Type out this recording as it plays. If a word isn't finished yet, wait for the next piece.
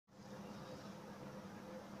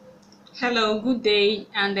Hello, good day,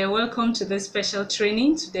 and welcome to this special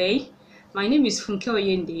training today. My name is Funke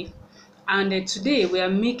Oyende, and today we are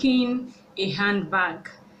making a handbag.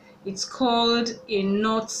 It's called a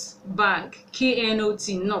knot bag,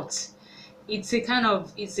 K-N-O-T, knot. It's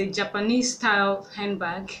a Japanese style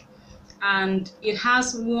handbag, and it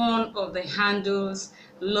has one of the handles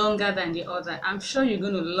longer than the other. I'm sure you're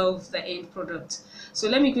going to love the end product. So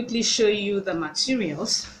let me quickly show you the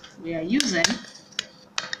materials we are using.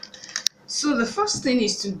 So the first thing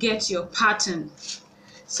is to get your pattern.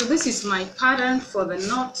 So this is my pattern for the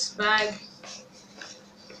knot bag.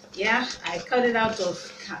 Yeah, I cut it out of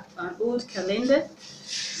an old calendar,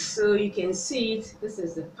 so you can see it. This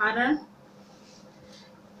is the pattern,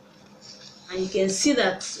 and you can see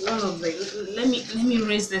that one of the let me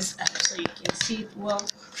raise this up so you can see it well.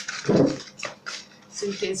 So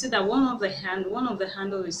you can see that one of the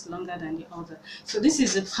handle is longer than the other. So this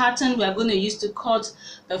is the pattern we are going to use to cut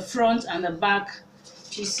the front and the back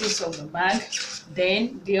pieces of the bag.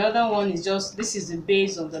 Then the other one is this is the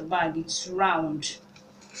base of the bag. It's round.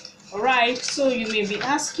 All right, so you may be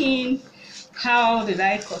asking, how did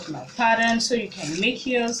I cut my pattern? So you can make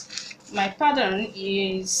yours. My pattern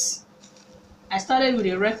is, I started with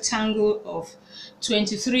a rectangle of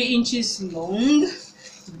 23 inches long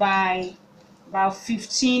by about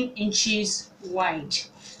 15 inches wide.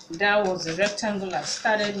 That was the rectangle I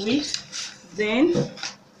started with. Then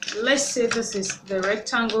let's say this is the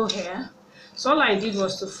rectangle here. So all I did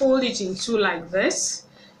was to fold it in two like this.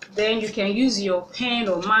 Then you can use your pen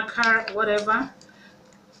or marker, whatever.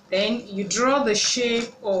 Then you draw the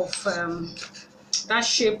shape of that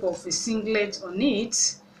shape of a singlet on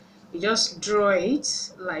it. You just draw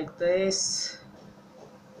it like this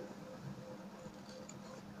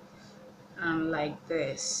and like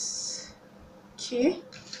this. Okay,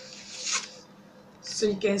 so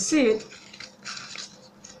you can see it.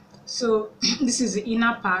 So this is the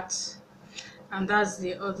inner part, and that's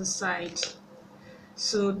the other side.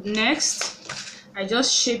 So next, I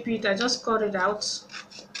just shape it. I just cut it out.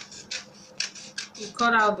 You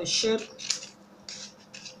cut out the shape.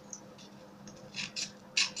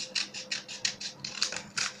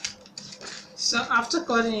 So after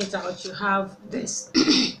cutting it out, you have this.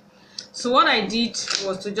 So what I did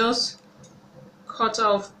was to just cut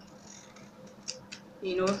off,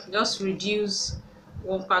 just reduce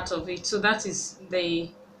one part of it. So that's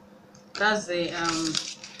the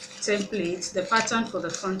template, the pattern for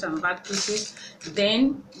the front and back pieces.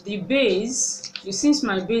 Then the base, since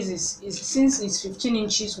my base since it's 15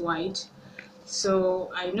 inches wide,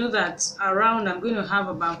 so I know that around I'm going to have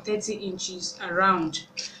about 30 inches around.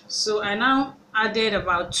 So I now added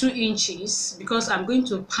about 2 inches because I'm going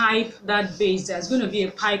to pipe that base. There's going to be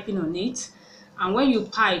a piping on it, and when you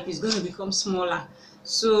pipe, it's going to become smaller.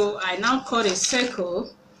 So I now cut a circle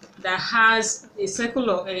that has a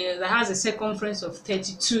circumference of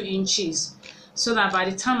 32 inches, so that by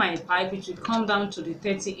the time I pipe, it will come down to the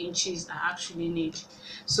 30 inches I actually need.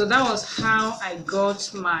 So that was how I got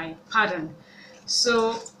my pattern.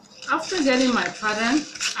 So after getting my pattern,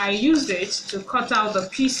 I used it to cut out the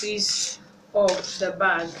pieces of the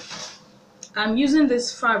bag. I'm using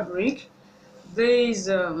this fabric. There's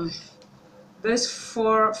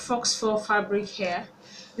fox fur fabric here.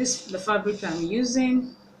 This is the fabric I'm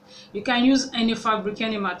using. You can use any fabric,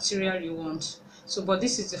 any material you want. So, but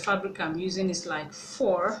this is the fabric I'm using. It's like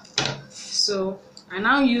 4. So I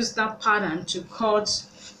now use that pattern to cut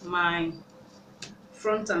my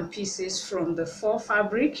front and pieces from the 4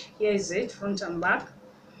 fabric. Here is it, front and back.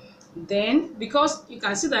 Then, because you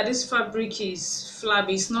can see that this fabric is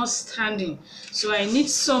flabby, it's not standing, so I need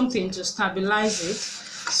something to stabilize it.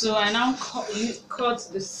 So I now cut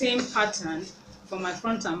the same pattern for my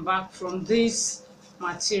front and back from this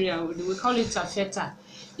material. We call it taffeta.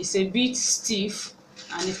 It's a bit stiff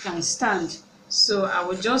and it can stand. So I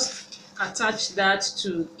will just attach that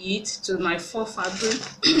to my 4 fabric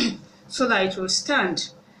so that it will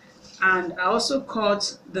stand. And I also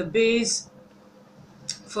cut the base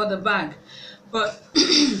for the bag. But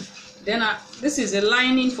then this is a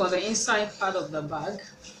lining for the inside part of the bag.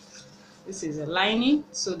 This is a lining,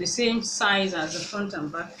 so the same size as the front and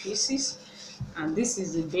back pieces. And this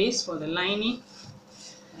is the base for the lining.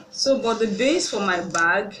 So, but the base for my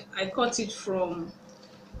bag, I cut it from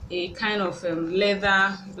a kind of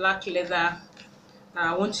leather, black leather that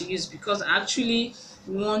I want to use, because I actually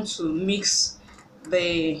want to mix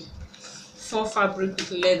the 4 fabric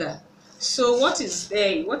with leather. So what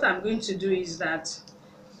I'm going to do is that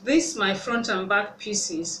my front and back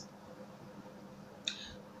pieces,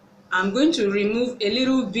 I'm going to remove a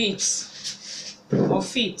little bit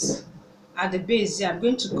of it at the base. I'm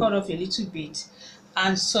going to cut off a little bit,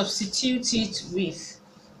 and substitute it with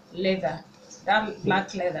leather, that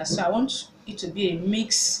black leather. So I want it to be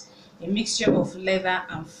a mixture of leather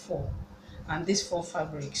and fur, and this fur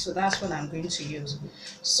fabric. So that's what I'm going to use.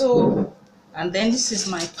 So, and then this is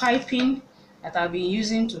my piping that I'll be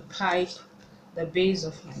using to pipe the base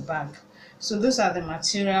of my bag. So those are the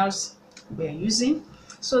materials we're using.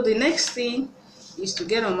 So the next thing is to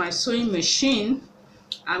get on my sewing machine.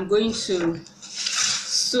 I'm going to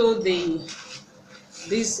sew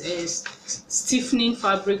this stiffening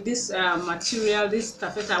fabric, this material, this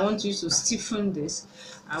taffeta. I want you to stiffen this.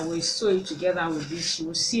 I will sew it together with this. You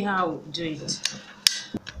will see how I will do it.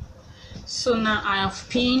 So now I have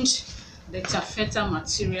pinned the taffeta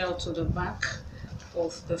material to the back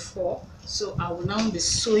of the fur. So I will now be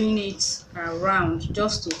sewing it around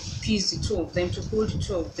just to piece the two of them, to hold the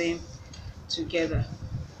two of them together.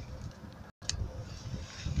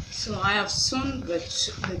 So I have sewn the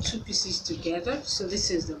two pieces together. So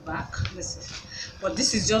this is the back. But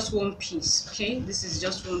this is just one piece. Okay, this is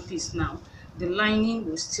just one piece now. The lining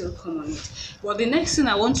will still come on it. But the next thing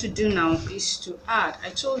I want to do now is to add.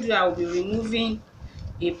 I told you I will be removing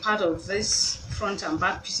a part of this front and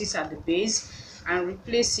back pieces at the base and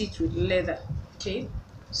replace it with leather. Okay,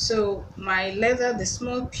 so my leather, the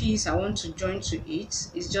small piece I want to join to it,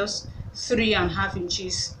 is just 3.5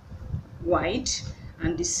 inches wide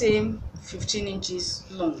and the same 15 inches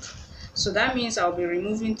long. So that means I'll be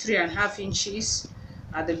removing 3.5 inches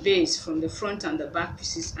at the base from the front and the back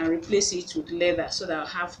pieces and replace it with leather, so that I'll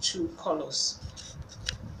have two colors.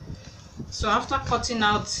 So after cutting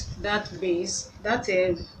out that base, that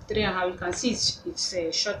 3.5, you can see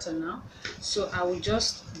it's shorter now. So I will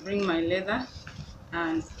just bring my leather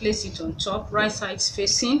and place it on top, right sides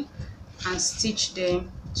facing, and stitch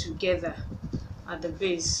them together at the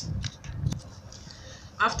base.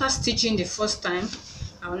 After stitching the first time,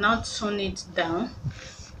 I will now turn it down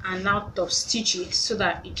and now top stitch it so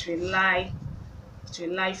that it will lie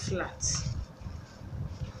flat.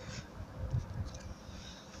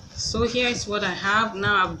 So here is what I have.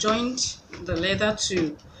 Now I've joined the leather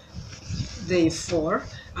to the fur,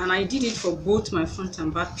 and I did it for both my front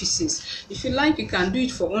and back pieces. If you like, you can do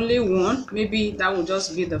it for only one. Maybe that will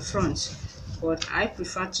just be the front, but I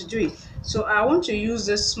prefer to do it. So I want to use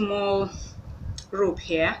this small rope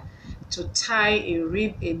here to tie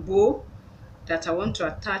a bow that I want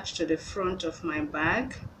to attach to the front of my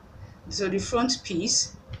bag. So the front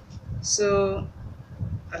piece. So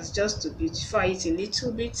as just to beautify it a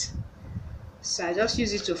little bit. So I just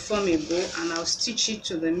use it to form a bow, and I'll stitch it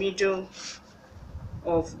to the middle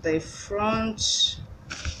of the front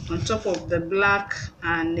on top of the black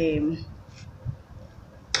and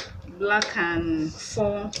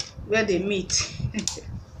fur where they meet.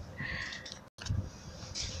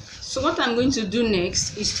 So what I'm going to do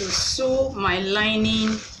next is to sew my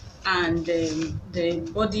lining and the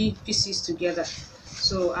body pieces together.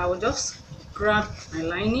 So I will just grab my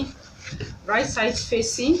lining, right side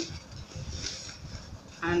facing,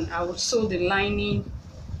 and I will sew the lining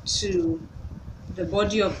to the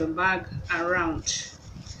body of the bag around.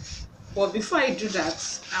 But before I do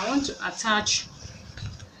that, I want to attach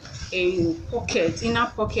a pocket, inner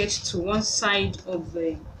pocket, to one side of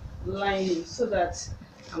the lining so that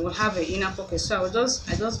I will have an inner pocket. So I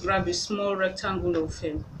just grab a small rectangle of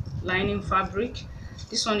lining fabric.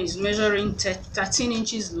 This one is measuring 13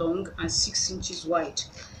 inches long and 6 inches wide.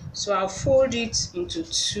 So I'll fold it into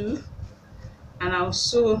two and I'll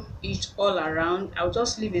sew it all around. I'll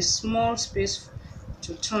just leave a small space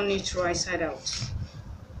to turn it right side out.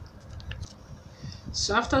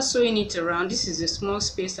 So after sewing it around, this is a small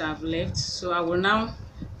space I've left. So I will now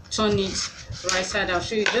turn it right side out.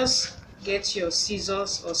 So you just get your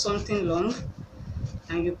scissors or something long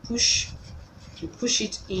and you push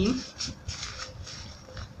it in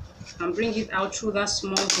and bring it out through that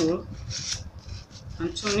small hole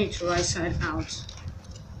and turn it right side out.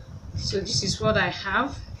 So this is what I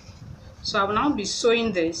have. So I will now be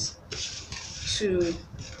sewing this to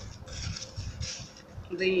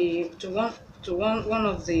one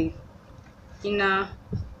of the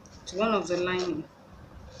lining.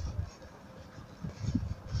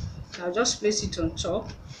 So I'll just place it on top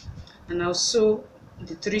and I'll sew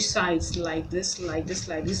the three sides like this, like this,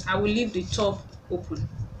 like this. I will leave the top open.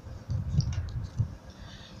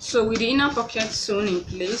 So with the inner pocket sewn in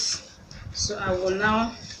place, so I will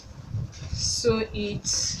now sew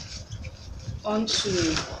it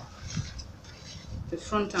onto the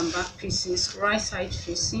front and back pieces, right side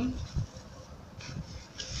facing,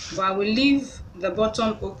 but I will leave the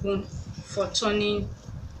bottom open for turning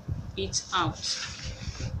it out.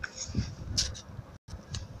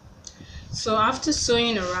 So after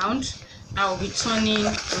sewing around, I'll be turning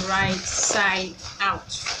right side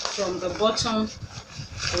out from the bottom of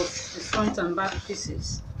the front and back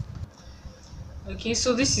pieces. Okay,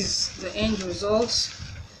 so this is the end result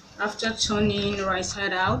after turning right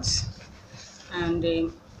side out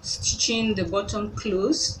and stitching the bottom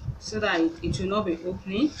close so that it will not be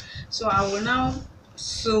opening. So I will now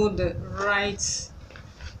sew the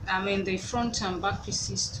the front and back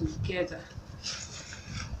pieces together.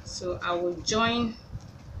 So I will join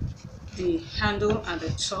the handle at the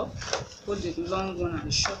top, both the long one and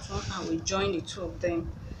the short one. I will join the two of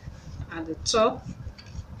them at the top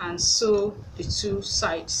and sew the two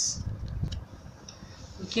sides.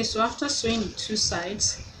 Okay, so after sewing the two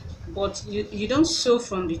sides, but you don't sew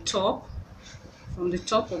from the top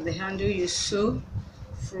of the handle. You sew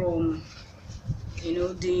from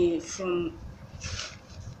from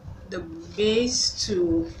the base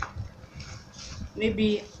to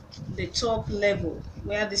maybe the top level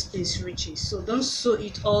where this place reaches. So don't sew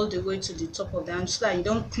it all the way to the top of the hand so that you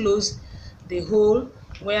don't close the hole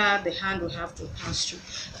where the hand will have to pass through.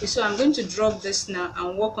 Okay, so I'm going to drop this now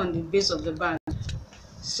and work on the base of the bag.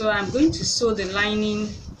 So I'm going to sew the lining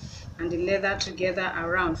and the leather together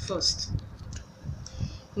around first.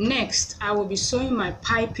 Next, I will be sewing my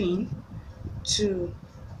piping to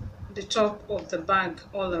the top of the bag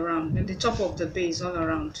all around, and the top of the base all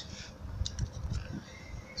around.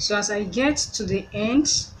 So as I get to the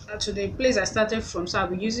end, to the place I started from, so I'll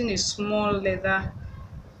be using a small leather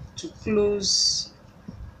to close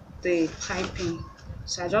the piping.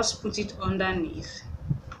 So I just put it underneath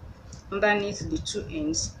the two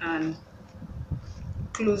ends and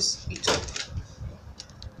close it up.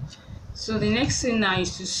 So the next thing now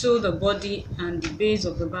is to sew the body and the base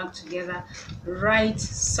of the bag together, right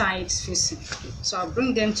sides facing. So I'll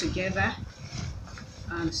bring them together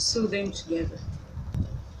and sew them together.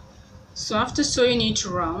 So after sewing it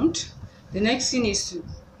round, the next thing is to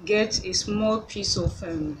get a small piece of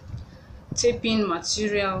taping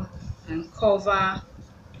material and cover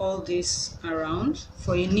all this around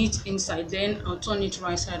for a neat inside. Then I'll turn it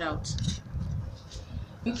right side out.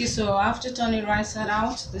 Okay, so after turning right side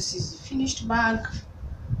out, this is the finished bag.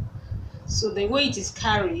 So the way it is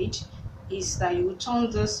carried is that you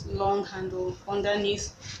turn this long handle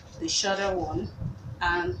underneath the shorter one,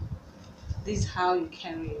 and this is how you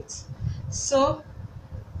carry it. So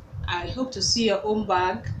I hope to see your own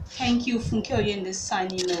bag. Thank you, Funke Oyende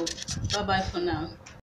signing off. Bye bye for now.